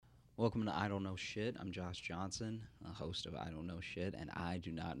Welcome to I Don't Know Shit. I'm Josh Johnson, a host of I Don't Know Shit, and I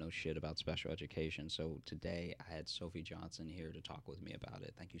do not know shit about special education. So today I had Sophie Johnson here to talk with me about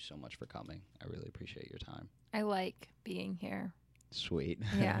it. Thank you so much for coming. I really appreciate your time. I like being here. Sweet.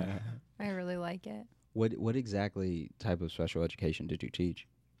 Yeah, I really like it. What exactly type of special education did you teach?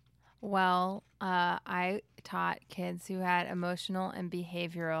 Well, I taught kids who had emotional and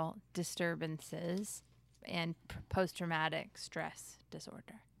behavioral disturbances and post-traumatic stress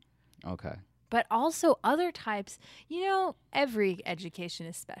disorder. Okay. But also other types. You know, every education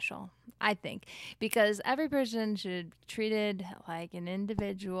is special, I think, because every person should be treated like an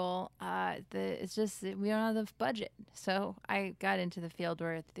individual. It's just that we don't have the budget. So I got into the field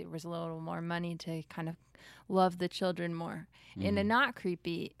where there was a little more money to kind of love the children more in a not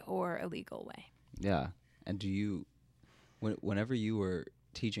creepy or illegal way. Yeah. And do you, whenever you were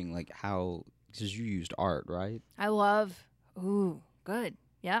teaching, like how, because you used art, right? I love, good.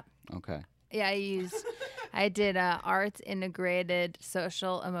 Yep. Okay. Yeah, I did arts integrated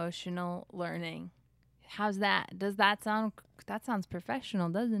social emotional learning. How's that? That sounds professional,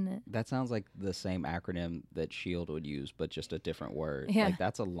 doesn't it? That sounds like the same acronym that SHIELD would use, but just a different word. Yeah. Like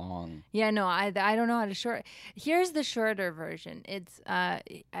that's a long. Yeah, no, I don't know how to short. Here's the shorter version. It's I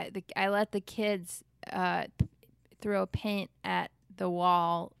let the kids throw paint at the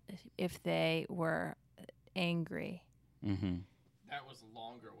wall if they were angry. Mm-hmm. That was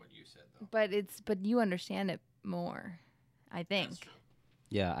longer what you said though. But you understand it more, I think. That's true.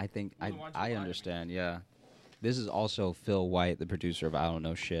 Yeah, I think You're the ones who I lied to me. understand. Yeah, this is also Phil White, the producer of I Don't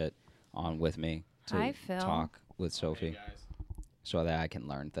Know Shit, on with me to Hi, Phil. talk with Sophie, Hey guys. so that I can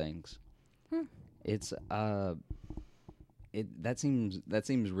learn things. Hmm. It's that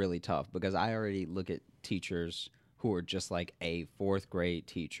seems really tough because I already look at teachers who are just like a fourth grade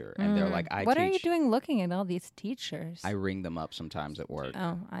teacher, and they're like, What are you doing looking at all these teachers? I ring them up sometimes at work.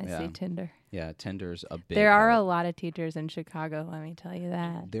 Oh, I Yeah. see Tinder. Yeah, Tinder's a big. There are a help. lot of teachers in Chicago, let me tell you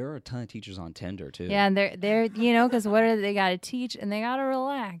that. There are a ton of teachers on Tinder too. Yeah, and they're because what are they got to teach and they got to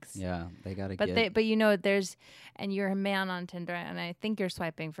relax. Yeah, they gotta But get. and you're a man on Tinder, and I think you're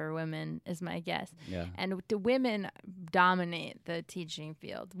swiping for women, is my guess. Yeah. And the women dominate the teaching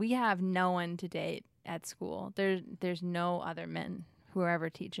field. We have no one to date at school. There's no other men who are ever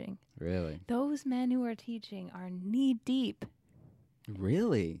teaching. Really. Those men who are teaching are knee deep.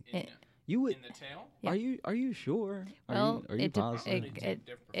 Really. You would. In the tail? Yeah. Are you sure? Well, are you positive?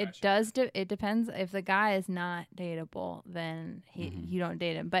 it does. It depends. If the guy is not dateable, then you don't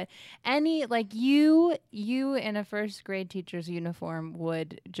date him. But you in a first grade teacher's uniform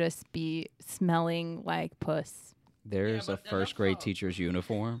would just be smelling like puss. There's Yeah, a but first enough grade of- teacher's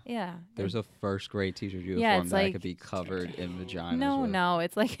uniform. Yeah. There's a first grade teacher's uniform Yeah, it's that like- could be covered in vaginas. No,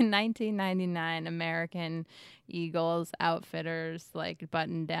 it's like a 1999 American Eagles Outfitters like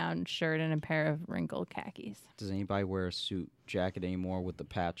button down shirt and a pair of wrinkled khakis. Does anybody wear a suit jacket anymore with the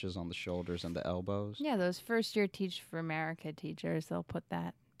patches on the shoulders and the elbows? Yeah, those first year Teach for America teachers, they'll put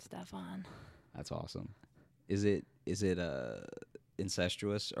that stuff on. That's awesome. Is it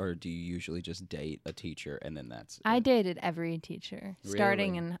incestuous, or do you usually just date a teacher and then that's I it? dated every teacher,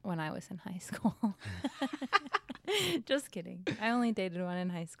 starting Really? when I was in high school. Just kidding. I only dated one in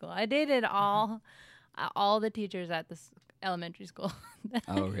high school. I dated all the teachers at the elementary school.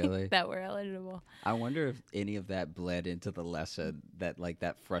 Oh, really? That were eligible. I wonder if any of that bled into the lesson, that like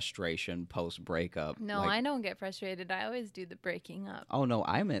that frustration post breakup. No, like, I don't get frustrated. I always do the breaking up. Oh no,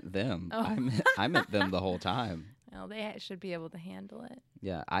 I meant them. Oh. I meant them the whole time. Well, they should be able to handle it.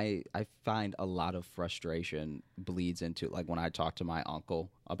 Yeah, I find a lot of frustration bleeds into, like, when I talk to my uncle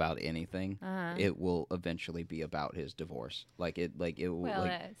about anything, it will eventually be about his divorce. It will. Well,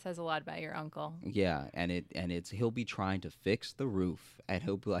 that says a lot about your uncle. Yeah, and it's he'll be trying to fix the roof, and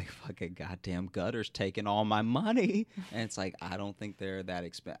he'll be like, "Fucking goddamn gutter's taking all my money," and it's like, I don't think they're that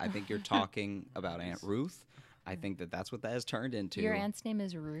expensive. I think you're talking about Aunt Ruth. I think that's what that has turned into. Your aunt's name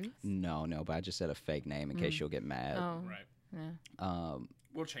is Ruth? No, but I just said a fake name in case you'll get mad. Oh, Right. yeah.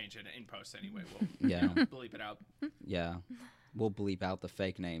 We'll change it in post anyway. We'll Yeah. bleep it out. Yeah. We'll bleep out the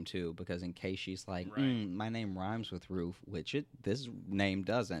fake name too, because in case she's like, Right. my name rhymes with roof, which this name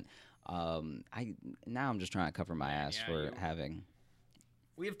doesn't. Now I'm just trying to cover my ass yeah, for you- having.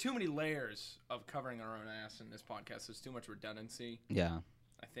 We have too many layers of covering our own ass in this podcast. There's too much redundancy. Yeah.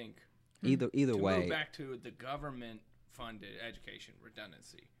 I think. Either To way. move back to the government-funded education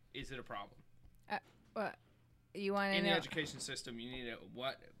redundancy, is it a problem? What? You want to In the know? education system, you need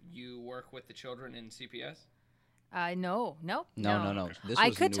you work with the children in CPS? No. No. This I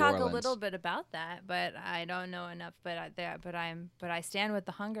was could New talk Orleans. a little bit about that, but I don't know enough. But I stand with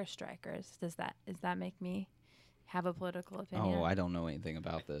the hunger strikers. Does that make me have a political opinion? Oh, I don't know anything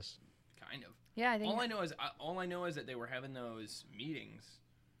about this. kind of. Yeah, I think All I know is that they were having those meetings,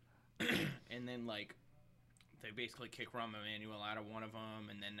 and then like they basically kick Rahm Emanuel out of one of them,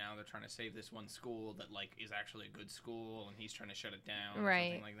 and then now they're trying to save this one school that like is actually a good school, and he's trying to shut it down or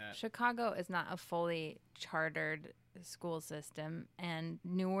something like that. Chicago is not a fully chartered school system, and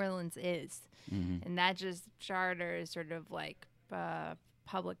New Orleans is, and that just charter is sort of like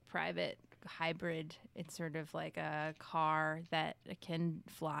public-private hybrid. It's sort of like a car that can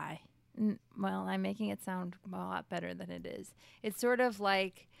fly. Well, I'm making it sound a lot better than it is. It's sort of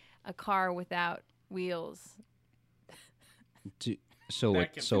like a car without wheels. Someone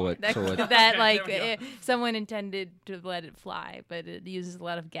intended to let it fly, but it uses a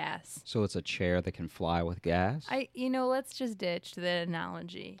lot of gas. So it's a chair that can fly with gas? Let's just ditch the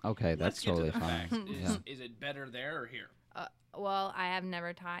analogy. Okay, that's totally fine. Is it better there or here? Well, I have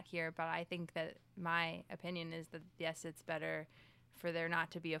never taught here, but I think that my opinion is that yes, it's better for there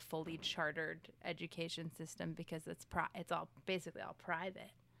not to be a fully chartered education system because it's all basically all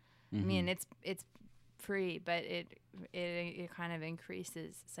private. I mean, it's free, but it kind of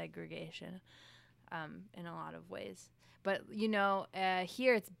increases segregation in a lot of ways. But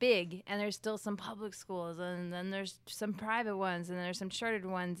here it's big, and there's still some public schools, and then there's some private ones, and there's some chartered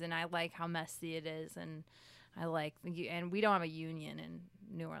ones, and I like how messy it is, and and we don't have a union in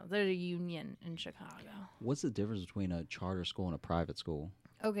New Orleans. There's a union in Chicago. What's the difference between a charter school and a private school?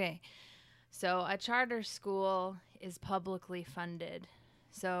 Okay, so a charter school is publicly funded.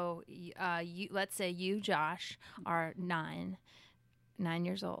 So let's say you, Josh, are 9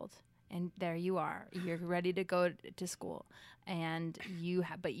 years old, and there you are. You're ready to go to school, and you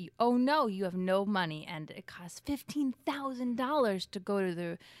have no money, and it costs $15,000 to go to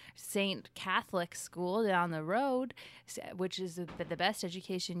the Saint Catholic school down the road, which is the best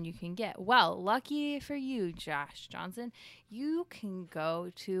education you can get. Well, lucky for you, Josh Johnson, you can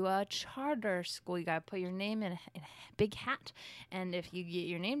go to a charter school. You got to put your name in a big hat, and if you get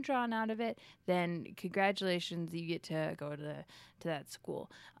your name drawn out of it, then congratulations, you get to go to that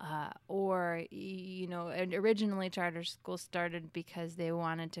school. And originally charter schools started because they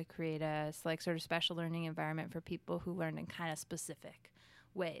wanted to create a sort of special learning environment for people who learn in kind of specific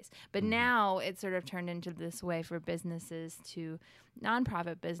ways. But now it's sort of turned into this way for businesses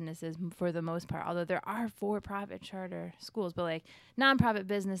nonprofit businesses for the most part, although there are for-profit charter schools, but like nonprofit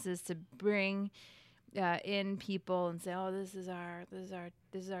businesses to bring in people and say, oh, this is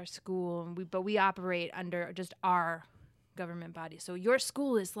our school, and we operate under just our government body. So your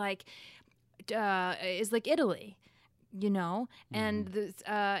school is like Italy, and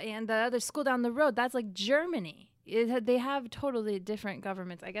the other school down the road, that's like Germany. They have totally different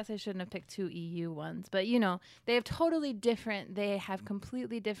governments. I guess I shouldn't have picked 2 EU ones, but they have they have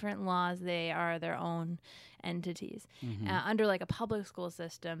completely different laws. They are their own entities. Under like a public school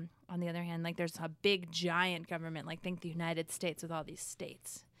system, on the other hand, like there's a big giant government, like think the United States with all these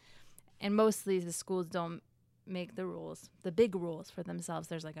states. And mostly the schools don't make the big rules for themselves.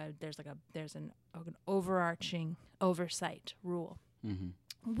 There's an overarching oversight rule.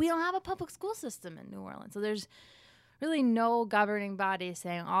 We don't have a public school system in New Orleans, so there's really no governing body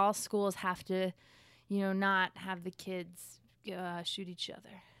saying all schools have to, not have the kids shoot each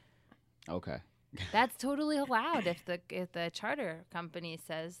other. Okay. That's totally allowed if the charter company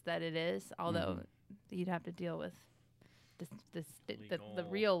says that it is, although you'd have to deal with the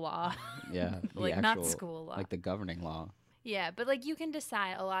real law. Yeah. Like not school law. Like the governing law. Yeah, but like you can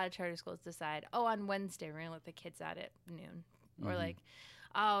decide, a lot of charter schools decide, on Wednesday we're going to let the kids out at noon. Or like,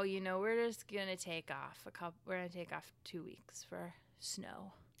 we're just going to take off 2 weeks for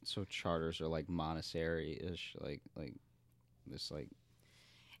snow. So charters are like Montessori-ish, like this like.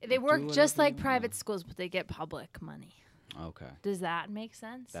 They work just like private schools, but they get public money. Okay. Does that make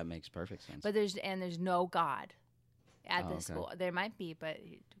sense? That makes perfect sense. But there's no God at the school. There might be, but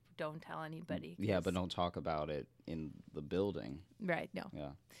don't tell anybody. Yeah, but don't talk about it in the building. Right, no.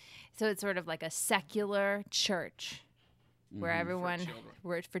 Yeah. So it's sort of like a secular church where everyone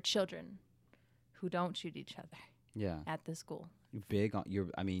for children who don't shoot each other. Yeah. At the school. You're big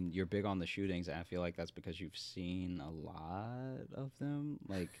on the shootings, and I feel like that's because you've seen a lot of them.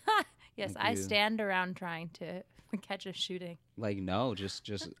 Like yes, I stand around trying to catch a shooting. Like no, just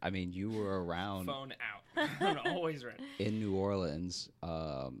you were around. Phone out. I'm always ready. In New Orleans,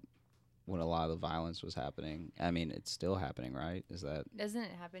 when a lot of the violence was happening. I mean, it's still happening, right? Doesn't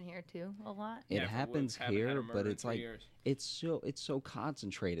it happen here too a lot? It happens here, but it's like it's so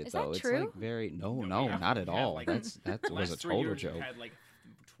concentrated though. True? It's like very no, not at all. Like, that was a total joke. Had like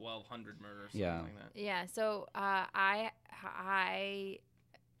 1,200 murders. Yeah. Something like that. Yeah. So I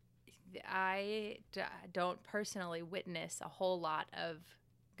don't personally witness a whole lot of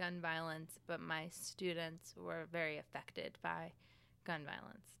gun violence, but my students were very affected by gun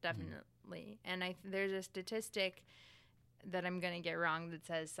violence, definitely. And there's a statistic that I'm going to get wrong that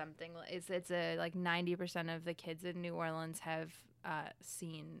says something. It's like 90% of the kids in New Orleans have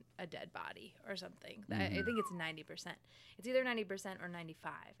seen a dead body or something. I think it's 90%. It's either 90% or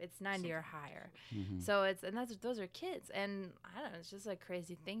 95. It's 90 or higher. So those are kids, and I don't know. It's just a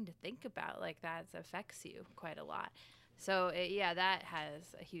crazy thing to think about. Like that affects you quite a lot. So that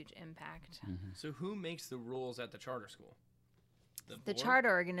has a huge impact. So who makes the rules at the charter school? The charter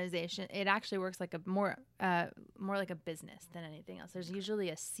organization, it actually works like more like a business than anything else. There's usually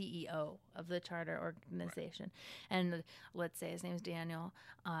a CEO of the charter organization, and let's say his name's Daniel.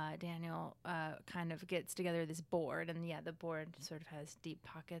 Daniel kind of gets together this board, and the board sort of has deep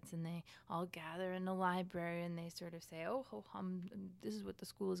pockets, and they all gather in the library, and they sort of say, this is what the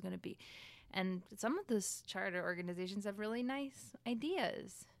school is going to be. And some of those charter organizations have really nice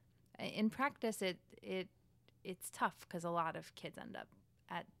ideas. In practice, it's tough because a lot of kids end up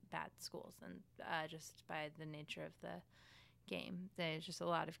at bad schools, and just by the nature of the game, there's just a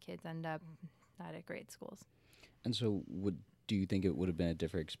lot of kids end up not at great schools. And so do you think it would have been a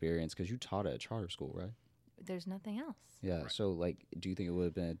different experience because you taught at a charter school, right? There's nothing else. Yeah. Right. So do you think it would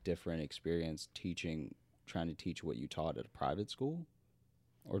have been a different experience trying to teach what you taught at a private school?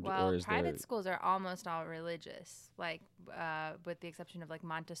 Or is private schools are almost all religious, like with the exception of like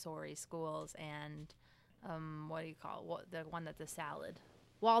Montessori schools and what do you call the one that's a salad?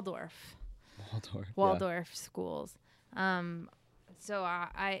 Waldorf schools. So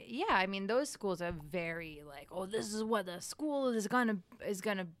I mean, those schools are very like, this is what the school is gonna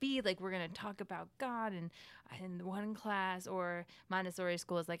be like. We're gonna talk about God in one class. Or Montessori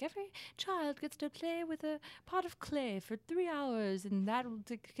school is like, every child gets to play with a pot of clay for 3 hours, and that'll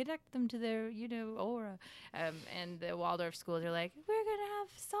to connect them to their aura. And the Waldorf schools are like, we're gonna have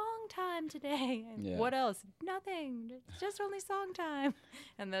song time today. And what else? Nothing. It's just only song time.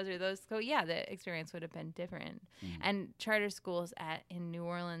 And those. So the experience would have been different. And charter schools in New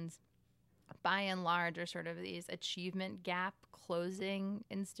Orleans, by and large, are sort of these achievement gap closing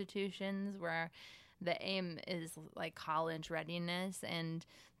institutions where the aim is like college readiness, and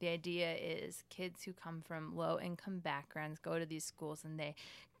the idea is kids who come from low income backgrounds go to these schools, and they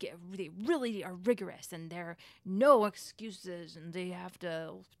really are rigorous, and there are no excuses, and they have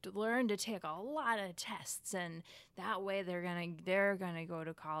to learn to take a lot of tests, and that way they're gonna go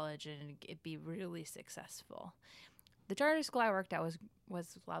to college and be really successful. The charter school I worked at was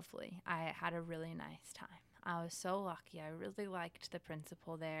lovely. I had a really nice time. I was so lucky. I really liked the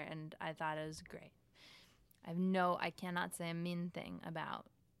principal there, and I thought it was great. I cannot say a mean thing about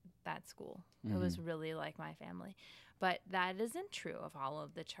that school. It was really like my family. But that isn't true of all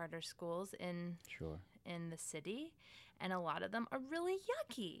of the charter schools in the city, and a lot of them are really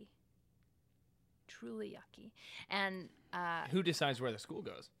yucky. Truly yucky. And who decides where the school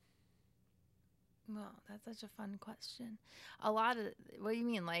goes? Well, that's such a fun question. What do you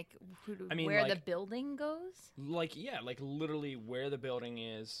mean? Like, where the building goes? Like literally where the building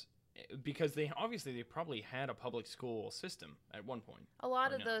is, because they probably had a public school system at one point. A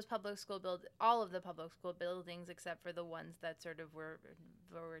lot of those all of the public school buildings, except for the ones that sort of were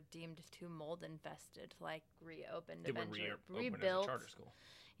deemed too mold infested, like reopened eventually, rebuilt. As a charter school.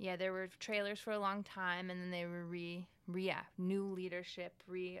 Yeah, there were trailers for a long time, and then they were new leadership,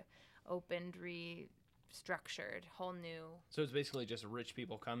 reopened, restructured, whole new. So it's basically just rich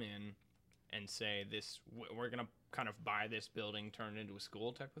people come in and say we're gonna kind of buy this building, turn it into a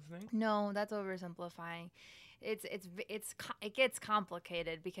school type of thing. No, that's oversimplifying. It gets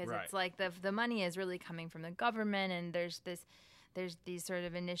complicated because it's like the money is really coming from the government, and there's these sort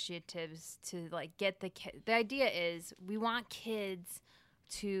of initiatives to like get the idea is we want kids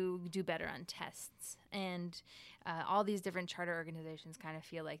to do better on tests, and all these different charter organizations kind of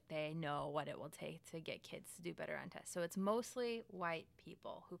feel like they know what it will take to get kids to do better on tests. So it's mostly white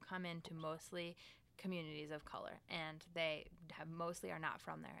people who come into mostly communities of color, and they mostly are not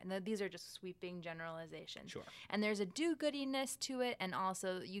from there. And these are just sweeping generalizations. Sure. And there's a do-goodiness to it, and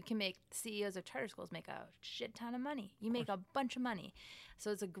also you can make CEOs of charter schools make a shit ton of money. You make a bunch of money.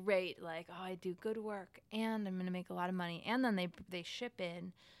 So it's a great, I do good work, and I'm going to make a lot of money. And then they ship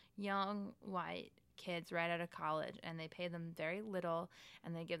in young white kids right out of college, and they pay them very little,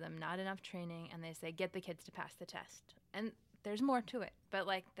 and they give them not enough training, and they say, get the kids to pass the test. And there's more to it, but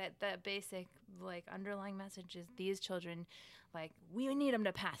that basic underlying message is these children, we need them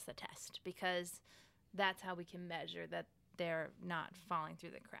to pass the test, because that's how we can measure that they're not falling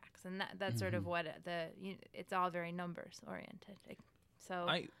through the cracks. And that's sort of what it's all very numbers oriented. So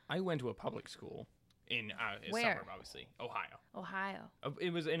I went to a public school in a Where? suburb, obviously, Ohio. Ohio.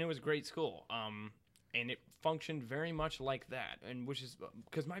 It was a great school. And it functioned very much like that. And which is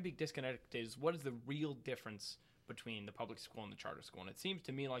because my big disconnect is what is the real difference between the public school and the charter school? And it seems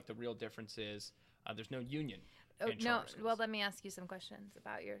to me like the real difference is there's no union. Oh, in charter schools. Well, let me ask you some questions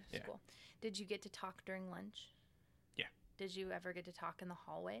about your Yeah. school. Did you get to talk during lunch? Yeah. Did you ever get to talk in the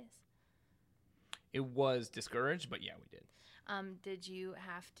hallways? It was discouraged, but yeah, we did. Did you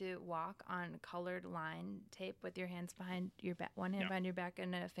have to walk on colored line tape with your hands behind your back, one hand No. behind your back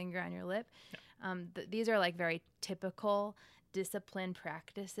and a finger on your lip? These are like very typical discipline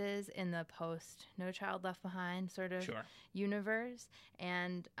practices in the post No Child Left Behind sort of Sure. universe,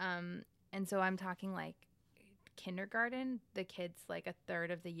 and so I'm talking like kindergarten. The kids like a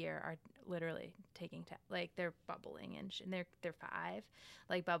third of the year are literally taking like they're bubbling in and they're 5,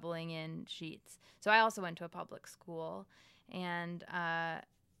 like bubbling in sheets. So I also went to a public school, and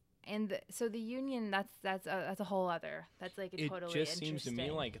so the union that's a whole other, that's like a totally It just seems to me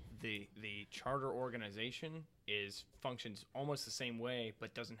interesting- like the charter organization functions almost the same way,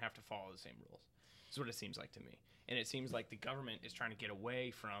 but doesn't have to follow the same rules. That's what it seems like to me. And it seems like the government is trying to get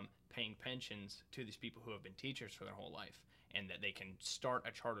away from paying pensions to these people who have been teachers for their whole life, and that they can start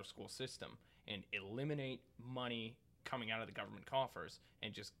a charter school system and eliminate money coming out of the government coffers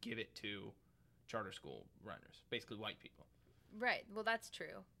and just give it to charter school runners, basically white people. Right. Well, that's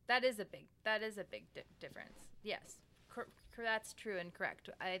true. That is a big difference. Yes, that's true and correct.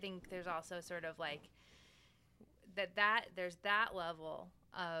 I think there's also sort of like that there's that level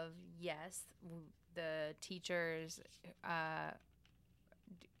of the teachers.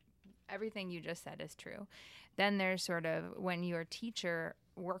 Everything you just said is true. Then there's sort of when your teacher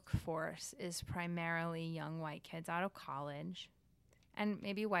workforce is primarily young white kids out of college. And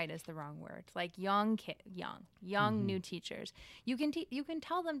maybe white is the wrong word. Like young new teachers. You can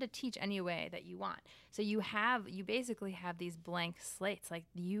tell them to teach any way that you want. So you basically have these blank slates. Like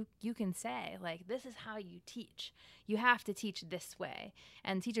you can say like, this is how you teach. You have to teach this way.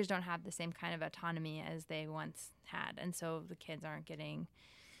 And teachers don't have the same kind of autonomy as they once had. And so the kids aren't getting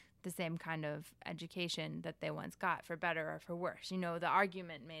the same kind of education that they once got, for better or for worse. You know, the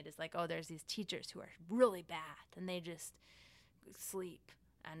argument made is like, oh, there's these teachers who are really bad and they just sleep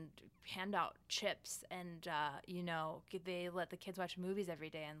and hand out chips and they let the kids watch movies every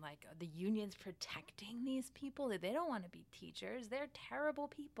day, and like the union's protecting these people. They don't want to be teachers. They're terrible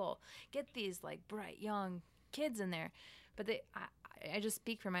people. Get these like bright young kids in there. But I just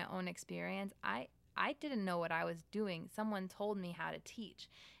speak from my own experience. I didn't know what I was doing. Someone told me how to teach,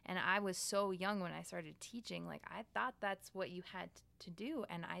 and I was so young when I started teaching. Like I thought that's what you had to do,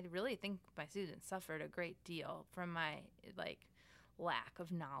 and I really think my students suffered a great deal from my like lack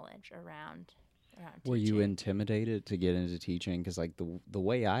of knowledge around Were teaching. you intimidated to get into teaching? Because like the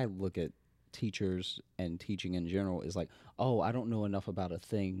way I look at teachers and teaching in general is like, oh, I don't know enough about a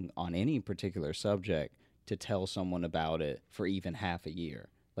thing on any particular subject to tell someone about it for even half a year.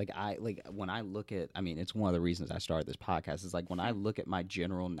 When I look at, I mean, it's one of the reasons I started this podcast. Is like when I look at my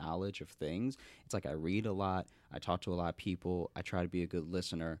general knowledge of things, it's like I read a lot, I talk to a lot of people, I try to be a good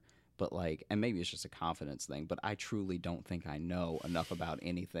listener, but like, and maybe it's just a confidence thing, but I truly don't think I know enough about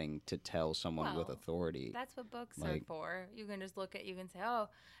anything to tell someone with Well, authority. That's what books Like- are for. You can just look at, you can say, oh,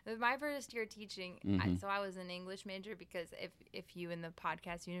 my first year teaching, so I was an English major, because if you in the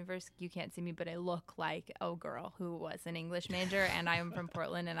podcast universe, you can't see me, but I look like a girl who was an English major, and I'm from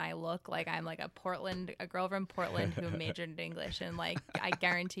Portland, and I look like I'm like a girl from Portland who majored in English, and like I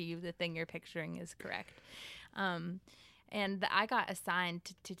guarantee you the thing you're picturing is correct. And I got assigned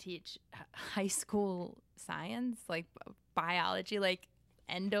to teach high school science, like biology, like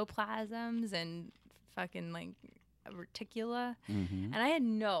endoplasms and fucking like reticula. Mm-hmm. And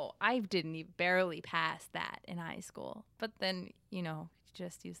I didn't even barely pass that in high school. But then,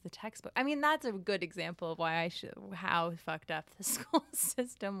 just use the textbook. I mean, that's a good example of how fucked up the school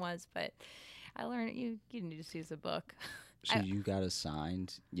system was. But I learned you need to just use a book. So you got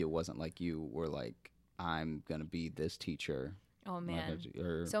assigned. It wasn't like you were like, I'm gonna be this teacher. Oh man.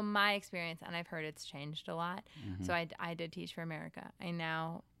 Or, So my experience, and I've heard it's changed a lot. Mhm. So I did Teach for America. I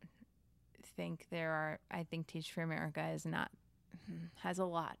now think Teach for America has a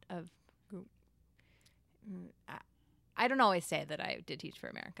lot of. I don't always say that I did Teach for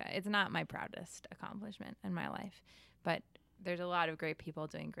America. It's not my proudest accomplishment in my life, but there's a lot of great people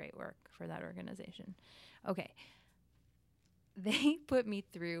doing great work for that organization. Okay. They put me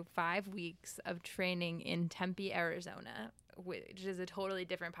through 5 weeks of training in Tempe, Arizona, which is a totally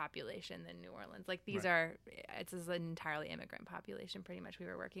different population than New Orleans. Like it's an entirely immigrant population pretty much we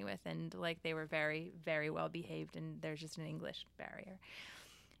were working with, and like they were very, very well behaved, and there's just an English barrier.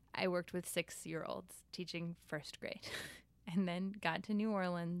 I worked with 6-year-olds teaching first grade and then got to New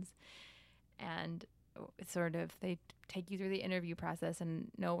Orleans and sort of they take you through the interview process and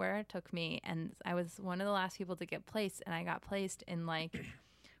know where it took me. And I was one of the last people to get placed, and I got placed in like,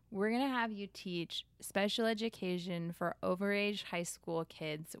 we're going to have you teach special education for overage high school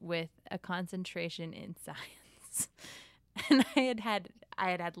kids with a concentration in science. And I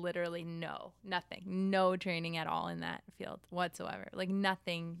had literally nothing, no training at all in that field whatsoever. Like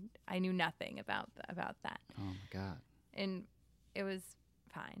nothing. I knew nothing about that. Oh my God. And it was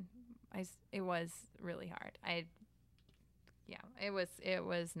fine. It was really hard. It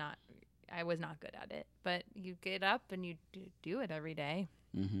was not. I was not good at it. But you get up and you do it every day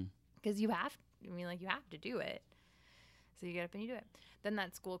because you have. I mean, like you have to do it. So you get up and you do it. Then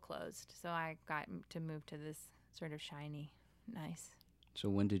that school closed, so I got to move to this sort of shiny, nice. So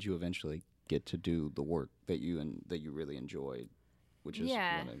when did you eventually get to do the work that you really enjoyed, which is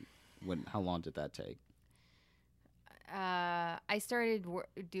how long did that take? I started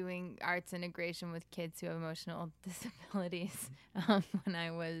doing arts integration with kids who have emotional disabilities when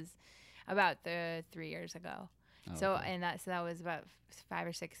I was about 3 years ago. Oh, so okay. That was about 5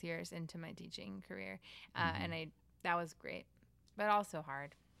 or 6 years into my teaching career, and that was great, but also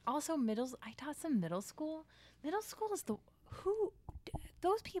hard. Also, I taught some middle school. Middle school is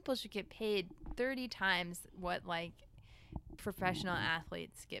those people should get paid 30 times what like professional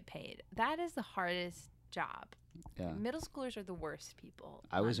athletes get paid. That is the hardest job. Yeah. Middle schoolers are the worst people.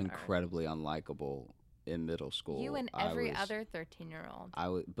 I was incredibly unlikable in middle school. You and every other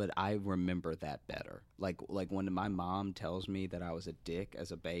 13-year-old. But I remember that better. Like when my mom tells me that I was a dick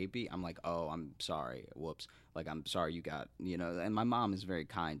as a baby, I'm like, oh, I'm sorry. Whoops. Like, I'm sorry you got, and my mom is very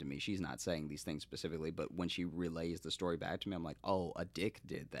kind to me. She's not saying these things specifically, but when she relays the story back to me, I'm like, oh, a dick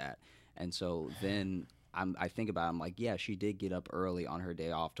did that. And so then I think about it, I'm like, yeah, she did get up early on her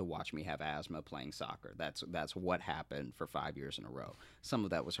day off to watch me have asthma playing soccer. That's what happened for 5 years in a row. Some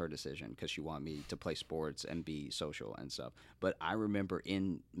of that was her decision because she wanted me to play sports and be social and stuff. But I remember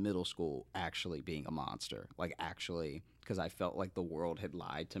in middle school actually being a monster, like actually, because I felt like the world had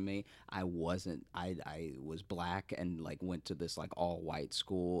lied to me. I was black and like went to this like all white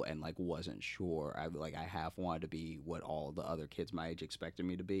school and like wasn't sure. I half wanted to be what all the other kids my age expected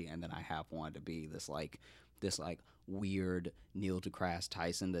me to be, and then I half wanted to be this weird Neil deGrasse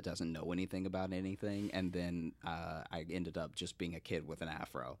Tyson that doesn't know anything about anything, and then I ended up just being a kid with an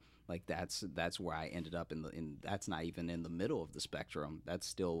afro. Like that's where I ended up in that's not even in the middle of the spectrum. That's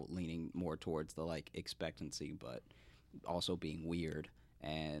still leaning more towards the like expectancy, but also being weird.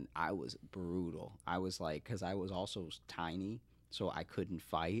 And I was brutal. I was like, because I was also tiny, so I couldn't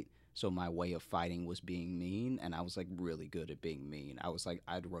fight. So my way of fighting was being mean, and I was like really good at being mean. I was like,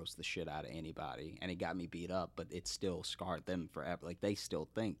 I'd roast the shit out of anybody, and it got me beat up, but it still scarred them forever. Like they still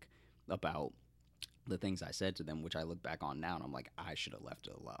think about the things I said to them, which I look back on now, and I'm like, I should have left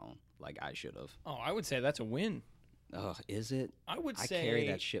it alone. Like I should have. Oh, I would say that's a win. Oh, is it? I carry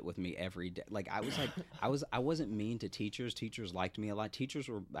that shit with me every day. Like I wasn't mean to teachers. Teachers liked me a lot. Teachers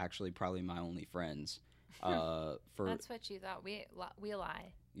were actually probably my only friends. That's what you thought. We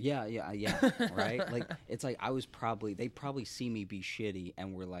lie. Yeah, right? Like, it's like they probably see me be shitty,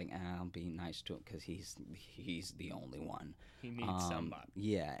 and we're like, I'll be nice to him because he's the only one. He needs somebody.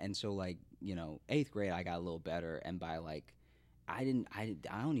 Yeah, and so, like, 8th grade, I got a little better, and by, like, I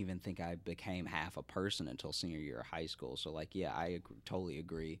don't even think I became half a person until senior year of high school. So, like, yeah, I totally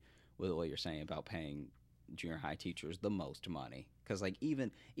agree with what you're saying about paying junior high teachers the most money, because like even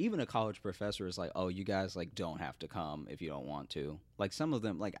a college professor is like, oh, you guys like don't have to come if you don't want to. Like some of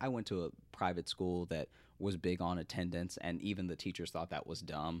them, like I went to a private school that was big on attendance, and even the teachers thought that was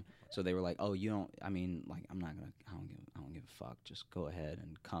dumb, so they were like, oh, you don't, I mean, like I don't give a fuck, just go ahead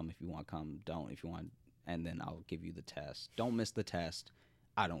and come if you want to come, don't if you want, and then I'll give you the test, don't miss the test,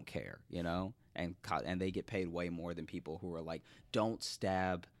 I don't care, and they get paid way more than people who are like, don't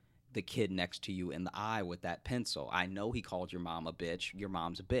stab the kid next to you in the eye with that pencil. I know he called your mom a bitch. Your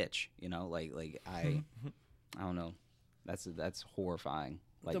mom's a bitch. I don't know. That's horrifying.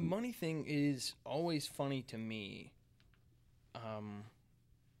 Like, the money thing is always funny to me,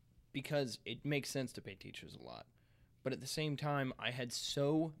 because it makes sense to pay teachers a lot, but at the same time, I had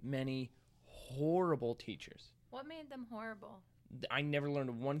so many horrible teachers. What made them horrible? I never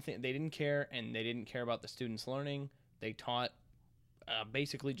learned one thing. They didn't care, and they didn't care about the students learning. They taught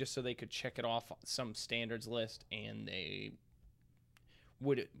basically just so they could check it off some standards list, and they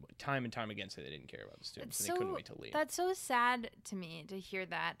would time and time again say they didn't care about the students, and they couldn't wait to leave. That's so sad to me to hear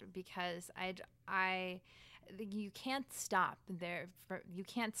that, because you can't stop there. You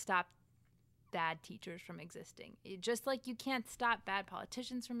can't stop bad teachers from existing. Just like you can't stop bad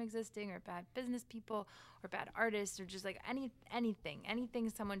politicians from existing, or bad business people, or bad artists, or just like anything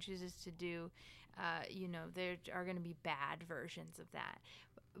someone chooses to do, there are going to be bad versions of that.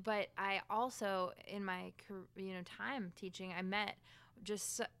 But I also, in my time teaching, I met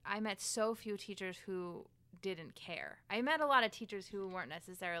so few teachers who didn't care. I met a lot of teachers who weren't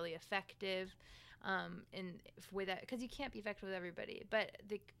necessarily effective, with that, because you can't be effective with everybody.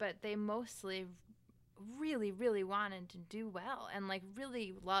 But they mostly really, really wanted to do well, and like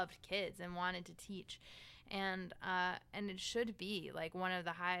really loved kids and wanted to teach. And it should be like one of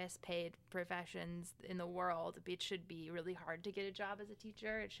the highest paid professions in the world. It should be really hard to get a job as a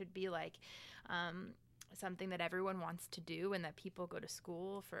teacher. It should be like something that everyone wants to do, and that people go to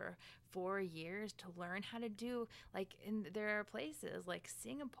school for 4 years to learn how to do. Like, there are places like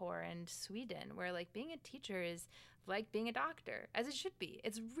Singapore and Sweden where like being a teacher is like being a doctor, as it should be.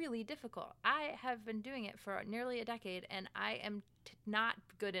 It's really difficult. I have been doing it for nearly a decade, and I am not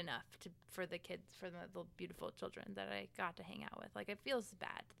good enough for the kids, for the beautiful children that I got to hang out with. Like, it feels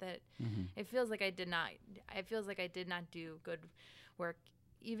bad that it feels like I did not do good work,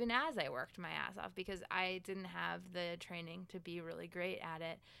 even as I worked my ass off, because I didn't have the training to be really great at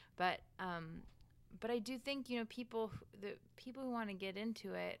it. But I do think, the people who want to get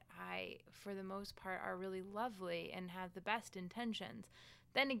into it, for the most part, are really lovely and have the best intentions.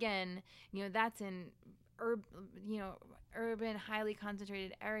 Then again, that's in urban, highly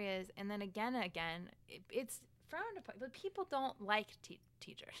concentrated areas, and then again, it's frowned upon. But people don't like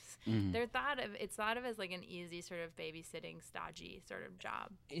teachers. It's thought of as like an easy sort of babysitting, stodgy sort of job.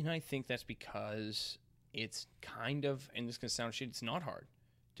 And I think that's because it's kind of, and this can sound shit, it's not hard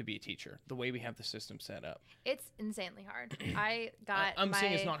to be a teacher, the way we have the system set up. It's insanely hard. I'm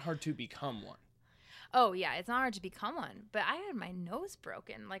saying it's not hard to become one. Oh yeah, it's not hard to become one. But I had my nose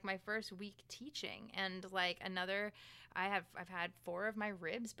broken like my first week teaching, and like I've had 4 of my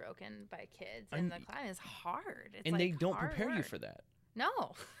ribs broken by kids, and the climb is hard. It's and like they don't prepare work. you for that.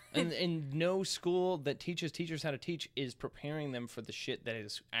 No. and no school that teaches teachers how to teach is preparing them for the shit that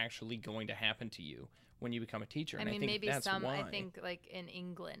is actually going to happen to you when you become a teacher. I think maybe that's why. I think like in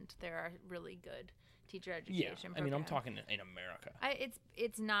England there are really good teacher education programs. I mean, I'm talking in America.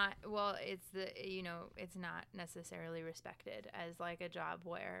 It's not it's not necessarily respected as like a job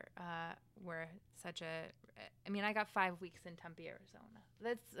where such a. I mean, I got 5 weeks in Tempe, Arizona.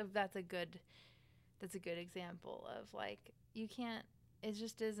 That's a good example of like you can't. It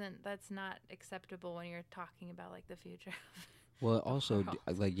just isn't. That's not acceptable when you're talking about like the future. Well, also,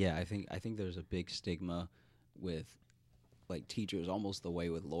 I think there's a big stigma with like teachers, almost the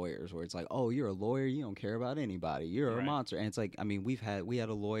way with lawyers, where it's like, oh, you're a lawyer, you don't care about anybody, you're a monster. And it's like, I mean, we had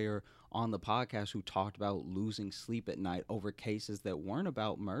a lawyer on the podcast who talked about losing sleep at night over cases that weren't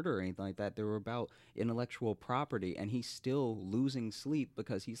about murder or anything like that. They were about intellectual property, and he's still losing sleep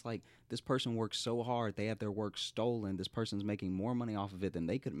because he's like, this person works so hard, they have their work stolen, this person's making more money off of it than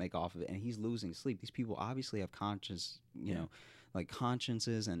they could make off of it, and he's losing sleep. These people obviously have like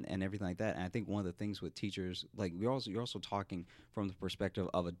consciences and everything like that. And I think one of the things with teachers, like you're also talking from the perspective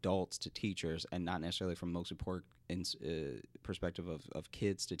of adults to teachers, and not necessarily from the most important perspective of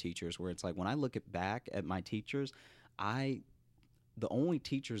kids to teachers, where it's like when I look back at my teachers, the only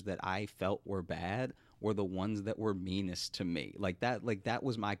teachers that I felt were bad were the ones that were meanest to me. Like that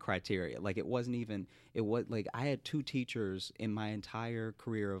was my criteria. Like I had 2 teachers in my entire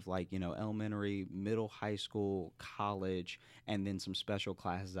career of elementary, middle, high school, college, and then some special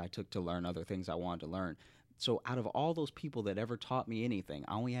classes I took to learn other things I wanted to learn. So out of all those people that ever taught me anything,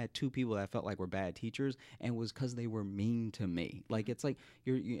 I only had 2 people that I felt like were bad teachers, and it was because they were mean to me. Like, it's like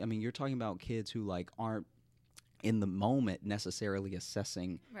you're talking about kids who like aren't in the moment necessarily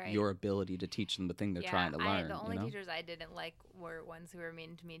assessing your ability to teach them the thing they're trying to learn. The only teachers I didn't like were ones who were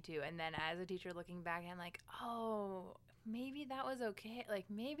mean to me too. And then as a teacher looking back, I'm like, oh, maybe that was okay. Like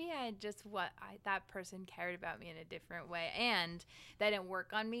maybe that person cared about me in a different way, and that didn't work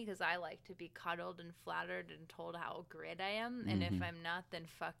on me because I like to be cuddled and flattered and told how great I am. And if I'm not, then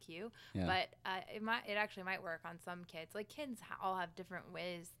fuck you. Yeah. But it actually might work on some kids. Like kids all have different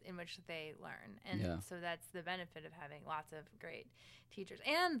ways in which they learn, and so that's the benefit of having lots of great teachers.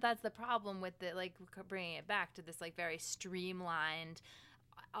 And that's the problem with bringing it back to this like very streamlined.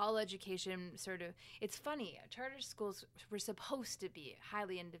 All education it's funny, charter schools were supposed to be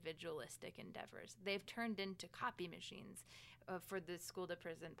highly individualistic endeavors. They've turned into copy machines for the school to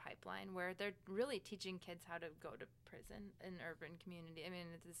prison pipeline, where they're really teaching kids how to go to prison in urban community. I mean,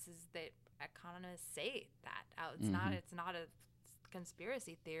 the economists say that out. It's not a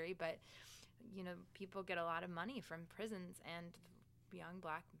conspiracy theory, but people get a lot of money from prisons, and young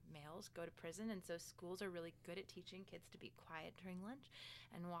black males go to prison, and so schools are really good at teaching kids to be quiet during lunch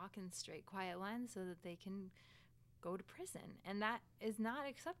and walk in straight, quiet lines so that they can go to prison, and that is not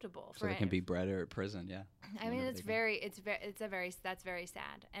acceptable. So they can be bred at prison, yeah. I mean, that's very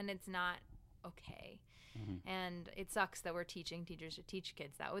sad, and it's not okay. Mm-hmm. And it sucks that we're teaching teachers to teach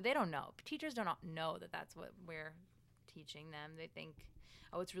kids that way. They don't know. Teachers do not know that that's what we're teaching them. They think,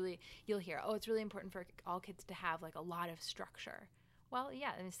 you'll hear, it's really important for all kids to have like a lot of structure. Well,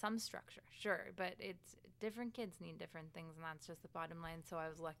 yeah, I mean, some structure, sure, but it's different kids need different things, and that's just the bottom line. So I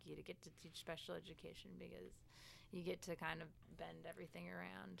was lucky to get to teach special education because you get to kind of bend everything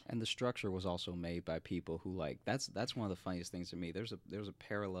around. And the structure was also made by people who like that's one of the funniest things to me. There's a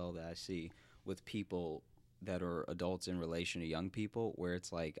parallel that I see with people that are adults in relation to young people, where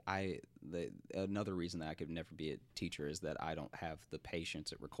it's like another reason that I could never be a teacher is that I don't have the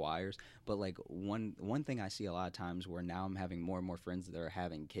patience it requires. But like one thing I see a lot of times where now I'm having more and more friends that are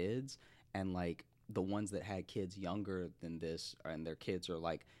having kids, and like the ones that had kids younger than this, and their kids are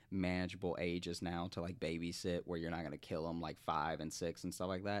like manageable ages now to like babysit, where you're not going to kill them like 5 and 6 and stuff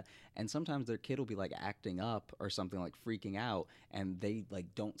like that. And sometimes their kid will be like acting up or something, like freaking out, and they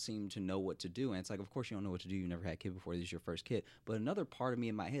like don't seem to know what to do. And it's like, of course you don't know what to do. You never had a kid before. This is your first kid. But another part of me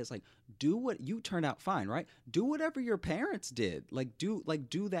in my head is like, do what you turned out fine, right? Do whatever your parents did. Like do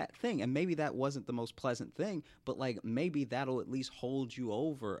that thing. And maybe that wasn't the most pleasant thing, but like maybe that'll at least hold you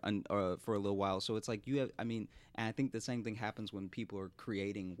over for a little while. So it's like and I think the same thing happens when people are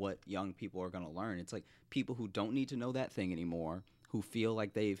creating what young people are going to learn. It's like people who don't need to know that thing anymore, who feel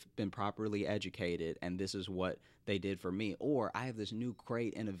like they've been properly educated and this is what they did for me. Or I have this new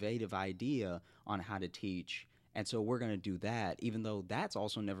great innovative idea on how to teach, and so we're going to do that, even though that's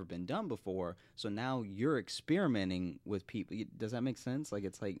also never been done before. So now you're experimenting with people. Does that make sense? Like,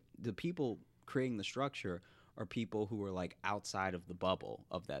 it's like the people creating the structure are people who are like outside of the bubble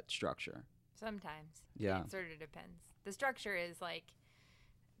of that structure. Sometimes. Yeah. It sort of depends. The structure is like,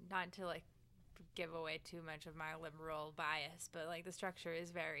 not to like give away too much of my liberal bias, but like the structure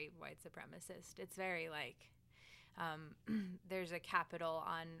is very white supremacist. It's very like, there's a capital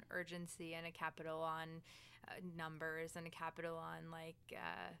on urgency and a capital on numbers and a capital on like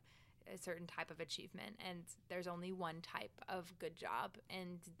a certain type of achievement, and there's only one type of good job,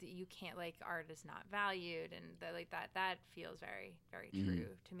 and you can't, like, art is not valued, and that feels very, very true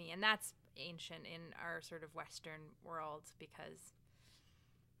to me. And that's ancient in our sort of Western world because,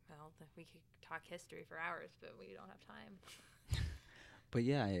 well, we could talk history for hours, but we don't have time. But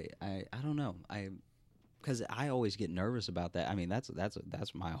yeah, I don't know. Because I always get nervous about that. I mean, that's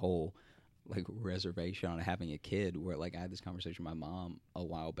my whole like reservation on having a kid, where like I had this conversation with my mom a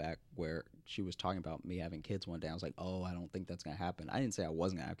while back where she was talking about me having kids one day. I was like, oh, I don't think that's gonna happen. I didn't say I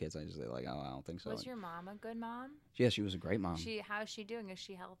wasn't gonna have kids. I just said like, oh, I don't think so. Was your mom a good mom? Yeah, she was a great mom. How's she doing? Is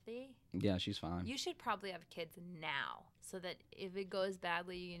she healthy? Yeah, she's fine. You should probably have kids now so that if it goes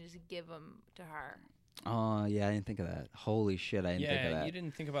badly, you can just give them to her. Oh, yeah, I didn't think of that. Holy shit, I didn't think of that. Yeah, you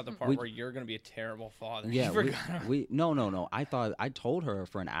didn't think about the part where you're going to be a terrible father. Yeah, no. I told her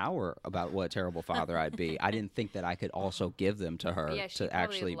for an hour about what a terrible father I'd be. I didn't think that I could also give them to her to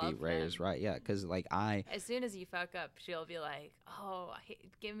actually be raised right. Yeah, because like as soon as you fuck up, she'll be like, oh,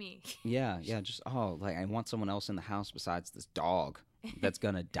 give me. Yeah, just, like I want someone else in the house besides this dog that's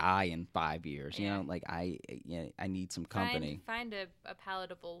gonna die in 5 years. You know, like I need some company. Find a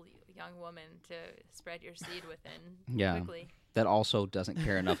palatable young woman to spread your seed within. Yeah, quickly. That also doesn't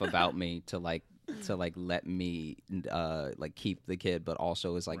care enough about me to let me keep the kid, but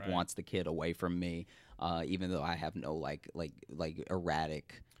also is like wants the kid away from me, even though I have no like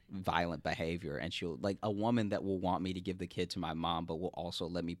erratic violent behavior. And she'll like a woman that will want me to give the kid to my mom, but will also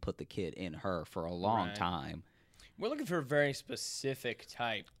let me put the kid in her for a long time. We're looking for a very specific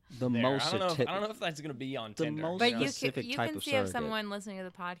type. I don't know if that's going to be on Tinder. But you can see if someone listening to the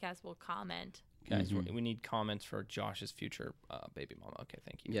podcast will comment. Guys, we need comments for Josh's future baby mama. Okay,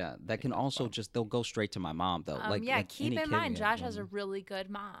 thank you. Yeah, that can also they'll go straight to my mom though. Keep in mind, Josh has a really good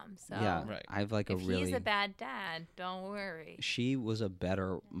mom. So yeah, I have if he's a bad dad, don't worry. She was a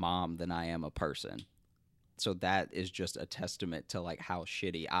better mom than I am a person. So that is just a testament to like how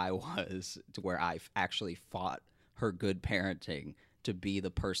shitty I was, to where I actually fought her good parenting to be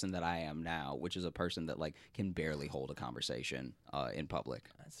the person that I am now, which is a person that like can barely hold a conversation in public.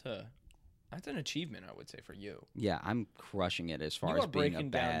 That's an achievement, I would say, for you. Yeah, I'm crushing it as far as being a bad. You are breaking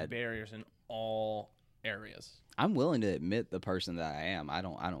down barriers in all areas. I'm willing to admit the person that I am. I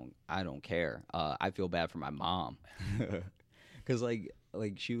don't care. I feel bad for my mom because like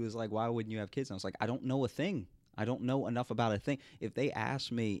she was like, why wouldn't you have kids? And I was like, I don't know a thing I don't know enough about a thing. If they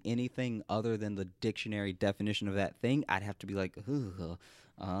ask me anything other than the dictionary definition of that thing, I'd have to be like, ugh,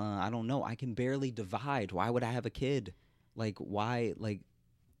 I don't know. I can barely divide. Why would I have a kid? Like, why? Like,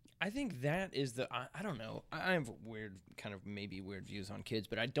 I think that is I don't know. I have maybe weird views on kids,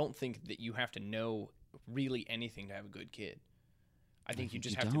 but I don't think that you have to know really anything to have a good kid. I think you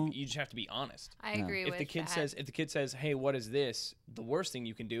just have to be honest. I agree If with the kid that. if the kid says, "Hey, what is this?" The worst thing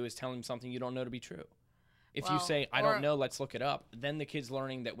you can do is tell him something you don't know to be true. If you Well, say, "I don't know, let's look it up," then the kid's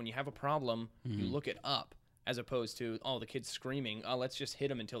learning that when you have a problem, you look it up, as opposed to, "Oh, the kid's screaming. Oh, let's just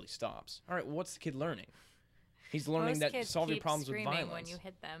hit him until he stops." All right, well, what's the kid learning? He's learning Most that kids solving keep problems with screaming violence. when you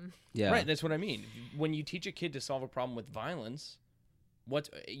hit them. yeah. Right, that's what I mean. When you teach a kid to solve a problem with violence,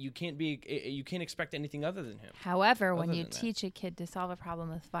 you can't expect anything other than him. However, when Other you than that. teach a kid to solve a problem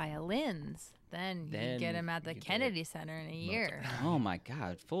with violins, then you get him at the you get Kennedy Center in a year. Oh my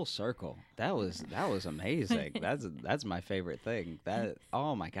God, full circle. That was amazing. That's my favorite thing.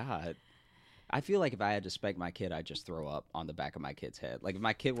 Oh my God. I feel like if I had to spank my kid, I'd just throw up on the back of my kid's head. Like if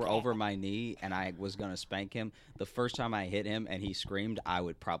my kid were over my knee and I was gonna spank him, the first time I hit him and he screamed, I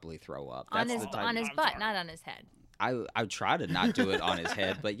would probably throw up. On That's his the type. on his butt, not on his head. I would try to not do it on his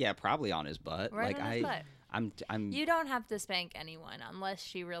head, but yeah, probably on his butt. Right like on his butt. I'm You don't have to spank anyone unless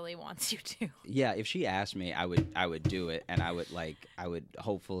she really wants you to. yeah. If she asked me, I would do it, and I would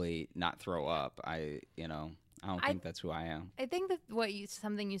hopefully not throw up. I don't think that's who I am. I think that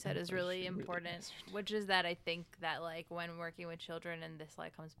something you said is really important, which is that I think that like when working with children, and this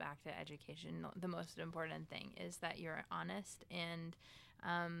like comes back to education, the most important thing is that you're honest, and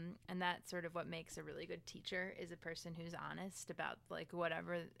that's sort of what makes a really good teacher is a person who's honest about like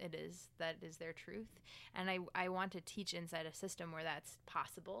whatever it is that is their truth. And I want to teach inside a system where that's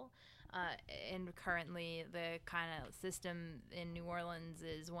possible. And currently the kind of system in New Orleans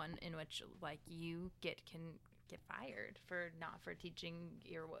is one in which like you can get fired for teaching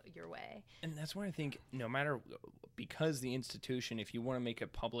your way. And that's why I think because the institution, if you want to make a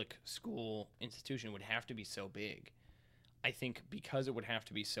public school institution, would have to be so big. I think because it would have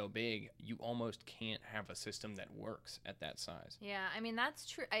to be so big, you almost can't have a system that works at that size. Yeah, I mean, that's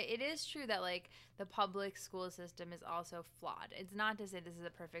true. It is true that, like, the public school system is also flawed. It's not to say this is a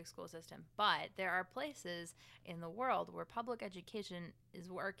perfect school system, but there are places in the world where public education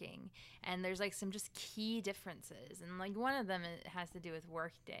is working, and there's, like, some just key differences. And, like, one of them has to do with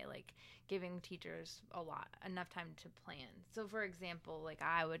workday, like, giving teachers enough time to plan. So, for example, like,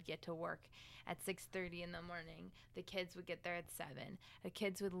 I would get to work at 6:30 in the morning. The kids would get there at 7. The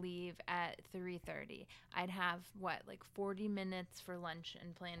kids would leave at 3:30. I'd have 40 minutes for lunch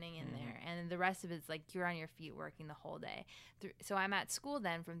and planning in there, and the rest of it's like you're on your feet working the whole day. So I'm at school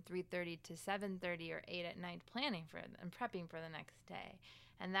then from 3:30 to 7:30 or 8 at night planning and prepping for the next day,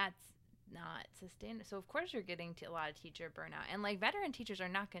 and that's not sustainable. So of course you're getting a lot of teacher burnout, and like veteran teachers are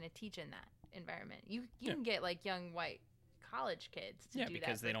not going to teach in that environment. You can get like young white college kids to do that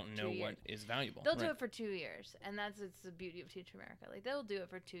because they don't know what is valuable. They'll do it for 2 years, and it's the beauty of Teach America. Like they'll do it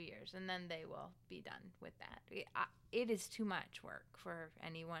for 2 years, and then they will be done with that. It is too much work for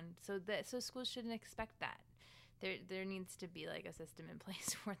anyone, so schools shouldn't expect that. There needs to be like a system in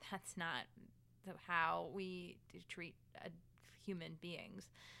place where that's not how we treat human beings.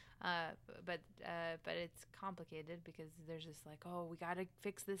 But it's complicated because there's just like, oh, we got to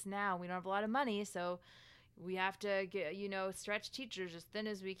fix this now. We don't have a lot of money, so we have to get, stretch teachers as thin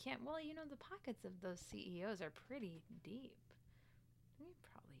as we can. Well, the pockets of those CEOs are pretty deep. We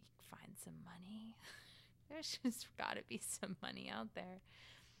probably find some money. There's just got to be some money out there.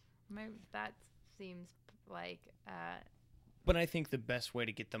 That seems like... But I think the best way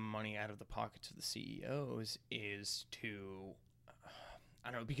to get the money out of the pockets of the CEOs is to... I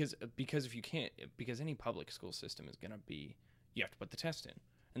don't know, because if you can't... Because any public school system is going to be... You have to put the test in.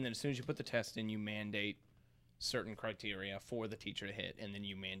 And then as soon as you put the test in, you mandate certain criteria for the teacher to hit, and then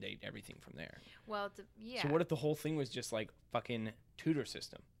you mandate everything from there. Well, yeah. So what if the whole thing was just like fucking tutor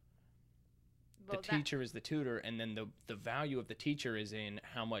system? The teacher is the tutor, and then the value of the teacher is in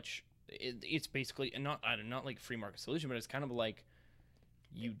how much it's basically not like free market solution, but it's kind of like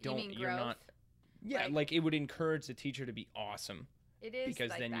you're not. Yeah, like it would encourage the teacher to be awesome. It is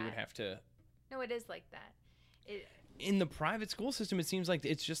because like then that. You would have to. No, it is like that. In the private school system, it seems like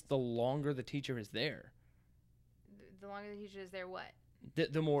it's just the longer the teacher is there. The longer the teacher is there, what?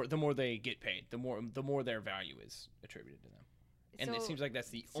 The more they get paid, the more their value is attributed to them, and it seems like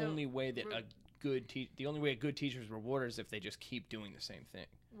that's the only way that a good teacher is rewarded is if they just keep doing the same thing.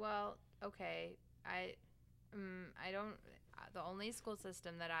 Well, okay, I don't. The only school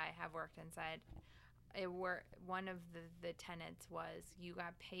system that I have worked inside, one of the tenets was you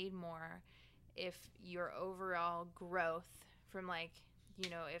got paid more if your overall growth from like, you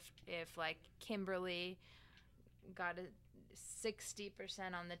know, if like Kimberly got a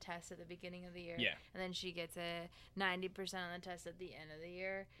 60% on the test at the beginning of the year, Yeah. and then she gets a 90% on the test at the end of the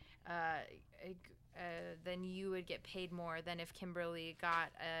year, then you would get paid more than if Kimberly got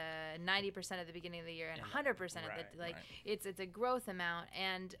 90% at the beginning of the year and 100% at the right. it's a growth amount,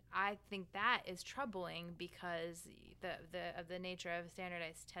 and I think that is troubling because of the nature of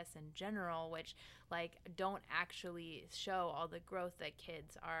standardized tests in general, which like don't actually show all the growth that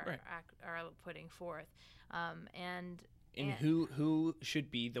kids are putting forth, and who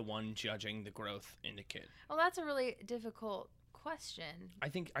should be the one judging the growth in the kid? Well, that's a really difficult question. I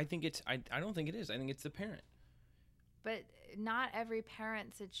think it's I don't think it is. I think it's the parent. But not every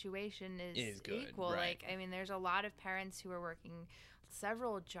parent situation is good, equal. right. Like, I mean, there's a lot of parents who are working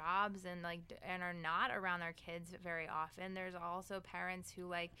several jobs and and are not around their kids very often. There's also parents who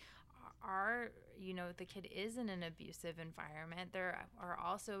like are, you know, the kid is in an abusive environment. There are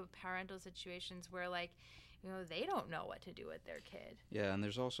also parental situations where like, you know, they don't know what to do with their kid. Yeah, and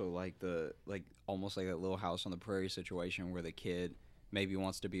there's also like almost like that Little House on the Prairie situation where the kid maybe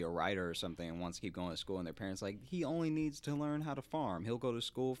wants to be a writer or something and wants to keep going to school, and their parents like, he only needs to learn how to farm. He'll go to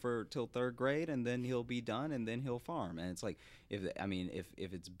school till 3rd grade and then he'll be done and then he'll farm. And it's like, if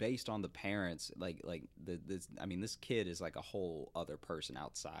it's based on the parents, this kid is like a whole other person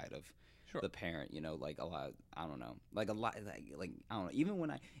outside of the parent, you know, like a lot, I don't know, like a lot, like I don't know,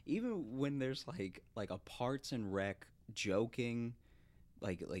 even when there's like a Parks and Rec joking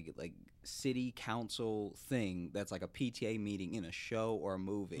like city council thing that's like a PTA meeting in a show or a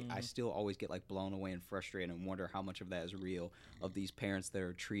movie, I still always get like blown away and frustrated and wonder how much of that is real, of these parents that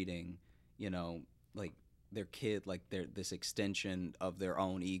are treating, you know, like their kid like they're this extension of their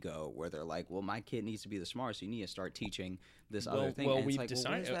own ego, where they're like, well, my kid needs to be the smartest, so you need to start teaching this other thing. Well, and we've like,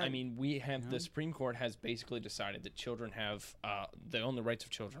 decided, I mean, we have, know? the Supreme Court has basically decided that children have, the only rights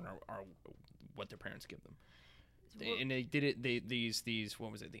of children are what their parents give them. And they did it, these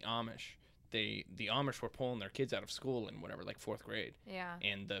what was it, the Amish. The Amish were pulling their kids out of school in whatever, like 4th grade. Yeah.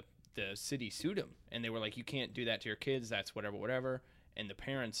 And the city sued them. And they were like, you can't do that to your kids, that's whatever. And the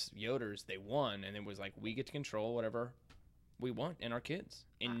parents, Yoders, they won. And it was like, we get to control whatever we want in our kids.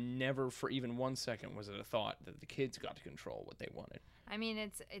 And never for even 1 second was it a thought that the kids got to control what they wanted. I mean,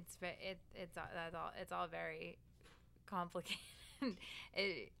 it's all very complicated.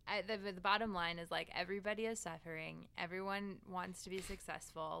 The bottom line is like, everybody is suffering. Everyone wants to be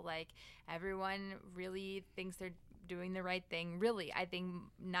successful. Like, everyone really thinks they're doing the right thing. Really, I think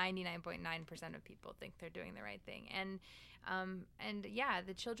 99.9% of people think they're doing the right thing. And yeah,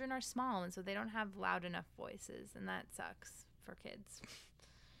 the children are small, and so they don't have loud enough voices, and that sucks for kids.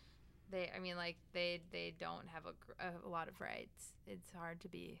 They don't have a lot of rights. It's hard to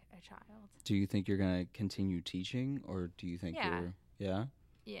be a child. Do you think you're going to continue teaching, or do you think you're... Yeah?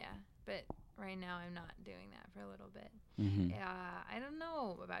 Yeah, but right now I'm not doing that for a little bit. Mm-hmm. I don't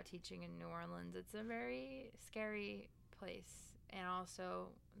know about teaching in New Orleans. It's a very scary place. And also,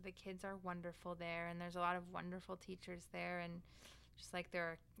 the kids are wonderful there, and there's a lot of wonderful teachers there, and just like there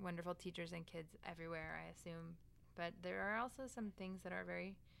are wonderful teachers and kids everywhere, I assume. But there are also some things that are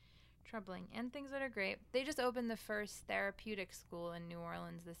very troubling and things that are great. They just opened the first therapeutic school in New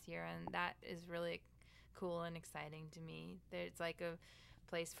Orleans this year, and that is really cool and exciting to me. It's like a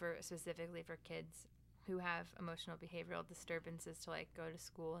place specifically for kids who have emotional behavioral disturbances to like go to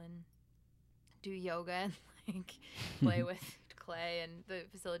school and do yoga and like play with clay, and the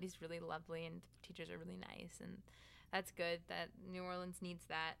facility's really lovely and the teachers are really nice, and that's good that New Orleans needs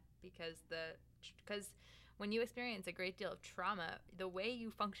that, because when you experience a great deal of trauma, the way you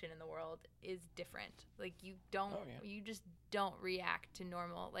function in the world is different. Like, you just don't react to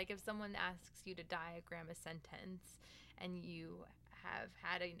normal. Like, if someone asks you to diagram a sentence and you have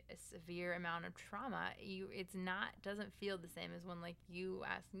had a severe amount of trauma, doesn't feel the same as when like you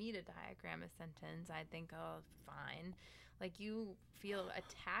ask me to diagram a sentence. I think, oh, fine. Like, you feel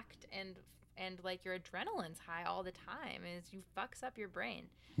attacked and like your adrenaline's high all the time, and you fucks up your brain.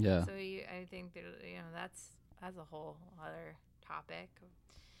 Yeah. So I think that, you know, that's a whole other topic.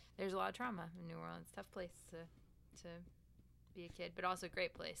 There's a lot of trauma in New Orleans. Tough place to be a kid, but also a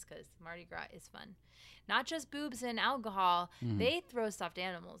great place because Mardi Gras is fun. Not just boobs and alcohol. They throw stuffed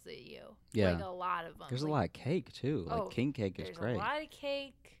animals at you. Yeah. Like a lot of them. There's a lot of cake too. Like king cake is great. There's a lot of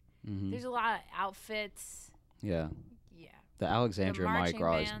cake. Mm-hmm. There's a lot of outfits. Yeah. Yeah. The Alexandria Mardi marching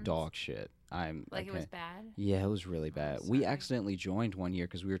Gras is bands. dog shit. Like it was bad? Yeah, it was really bad. We sorry. accidentally joined one year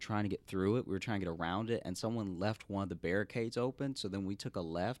because we were trying to get through it. We were trying to get around it, and someone left one of the barricades open. So then we took a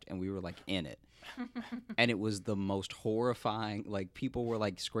left, and we were like in it. And it was the most horrifying. Like people were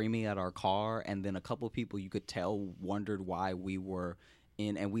like screaming at our car, and then a couple of people you could tell wondered why we were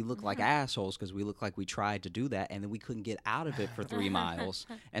in, and we looked like assholes because we looked like we tried to do that, and then we couldn't get out of it for 3 miles,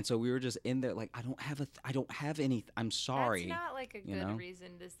 and so we were just in there like I don't have any. I'm sorry. That's not like a good know?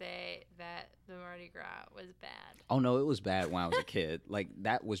 reason to say that the Mardi Gras was bad. Oh no, it was bad when I was a kid. Like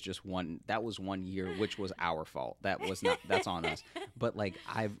that was just one. That was one year, which was our fault. That was not. That's on us. But like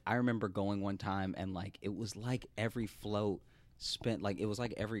I remember going one time, and like it was like every float spent like it was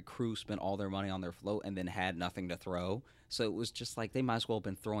like every crew spent all their money on their float and then had nothing to throw. So it was just like they might as well have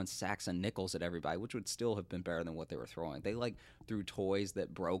been throwing sacks of nickels at everybody, which would still have been better than what they were throwing. They like threw toys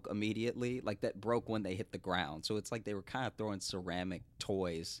that broke immediately, like that broke when they hit the ground. So it's like they were kind of throwing ceramic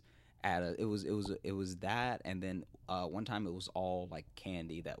toys at it was that, and then one time it was all like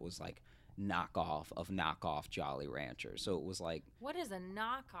candy that was like knockoff Jolly Rancher. So it was like, what is a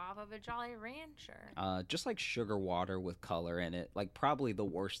knockoff of a Jolly Rancher? just like sugar water with color in it. Like probably the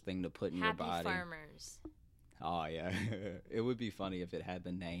worst thing to put in your body. Happy Farmers. Oh yeah, it would be funny if it had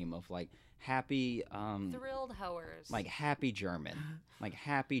the name of like Happy Thrilled Hoers. like Happy German, like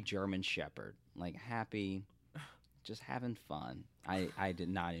Happy German Shepherd, like Happy, just having fun. I did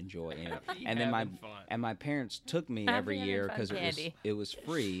not enjoy it. And then my parents took me every year because it was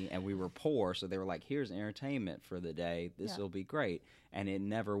free and we were poor, so they were like, here's entertainment for the day. This will be great. And it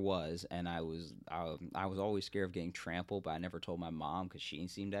never was. And I was always scared of getting trampled, but I never told my mom because she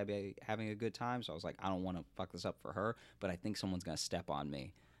seemed to be having a good time. So I was like, I don't want to fuck this up for her, but I think someone's gonna step on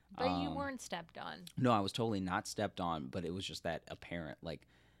me. But you weren't stepped on. No, I was totally not stepped on, but it was just that apparent like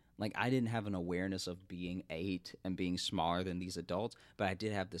I didn't have an awareness of being 8 and being smaller than these adults, but I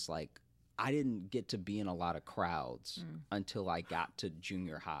did have this like I didn't get to be in a lot of crowds until I got to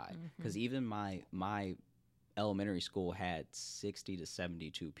junior high, because even my elementary school had 60 to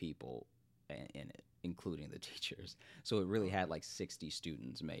 72 people in it, including the teachers. So it really had like 60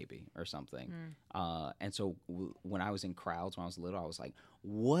 students maybe or something. And so when I was in crowds when I was little, I was like,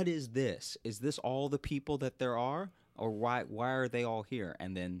 what is this? Is this all the people that there are? Or why are they all here?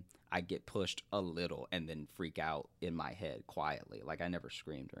 And then I get pushed a little and then freak out in my head quietly. Like I never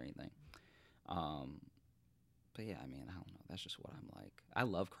screamed or anything. But yeah, I mean, I don't know. That's just what I'm like. I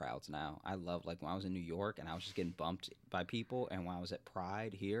love crowds now. I love, like, when I was in New York and I was just getting bumped by people, and when I was at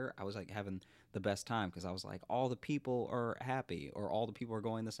Pride here, I was, like, having the best time because I was like, all the people are happy or all the people are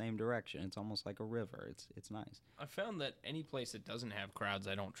going the same direction. It's almost like a river. It's nice. I found that any place that doesn't have crowds,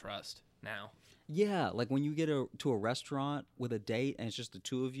 I don't trust now. Yeah, like when you get to a restaurant with a date and it's just the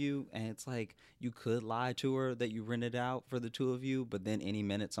two of you, and it's like you could lie to her that you rented out for the two of you, but then any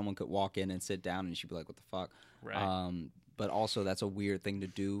minute someone could walk in and sit down and she'd be like, what the fuck? Right. But also that's a weird thing to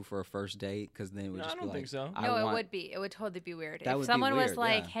do for a first date because then it would just be like, I don't think so. No, it would be. It would totally be weird. That if would be someone was weird,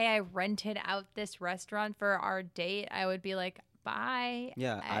 like, yeah. hey, I rented out this restaurant for our date, I would be like, bye.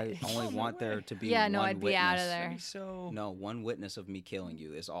 Yeah, I only want there to be yeah, one no, I'd be out of witness. there. So No, one witness of me killing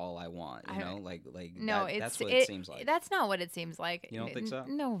you is all I want. You know, like No, that's what it seems like. That's not what it seems like. You don't think so?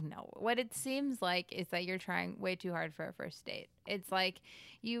 No. What it seems like is that you're trying way too hard for a first date. It's like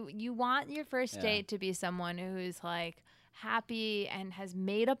you want your first date to be someone who's like happy and has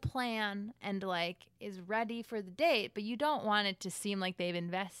made a plan and like is ready for the date, but you don't want it to seem like they've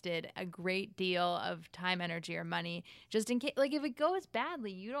invested a great deal of time, energy, or money just in case. Like if it goes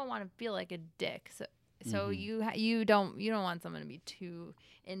badly, you don't want to feel like a dick. So you don't want someone to be too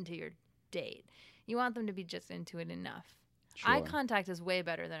into your date. You want them to be just into it enough. Sure. Eye contact is way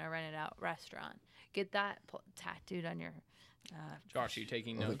better than a rented out restaurant. Get that tattooed on your. Josh, you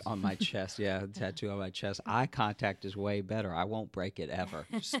taking Like notes? on my chest, yeah, tattoo on my chest. Eye contact is way better. I won't break it ever.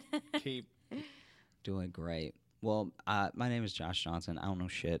 Just keep. Doing great. Well, my name is Josh Johnson. I don't know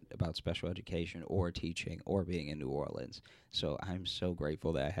shit about special education or teaching or being in New Orleans. So I'm so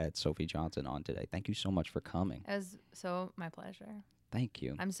grateful that I had Sophie Johnson on today. Thank you so much for coming. It was so my pleasure. Thank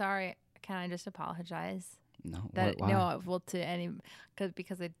you. I'm sorry. Can I just apologize? No, That why? no, well, to any,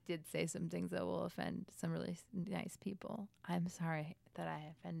 because I did say some things that will offend some really nice people. I'm sorry that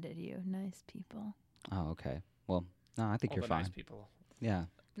I offended you, nice people. Oh, okay. Well, no, I think All you're the fine. nice people. Yeah. I think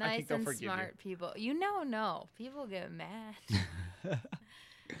Nice they'll and forgive you. smart people. No, people get mad.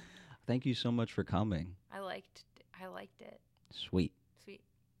 Thank you so much for coming. I liked it. Sweet. Sweet.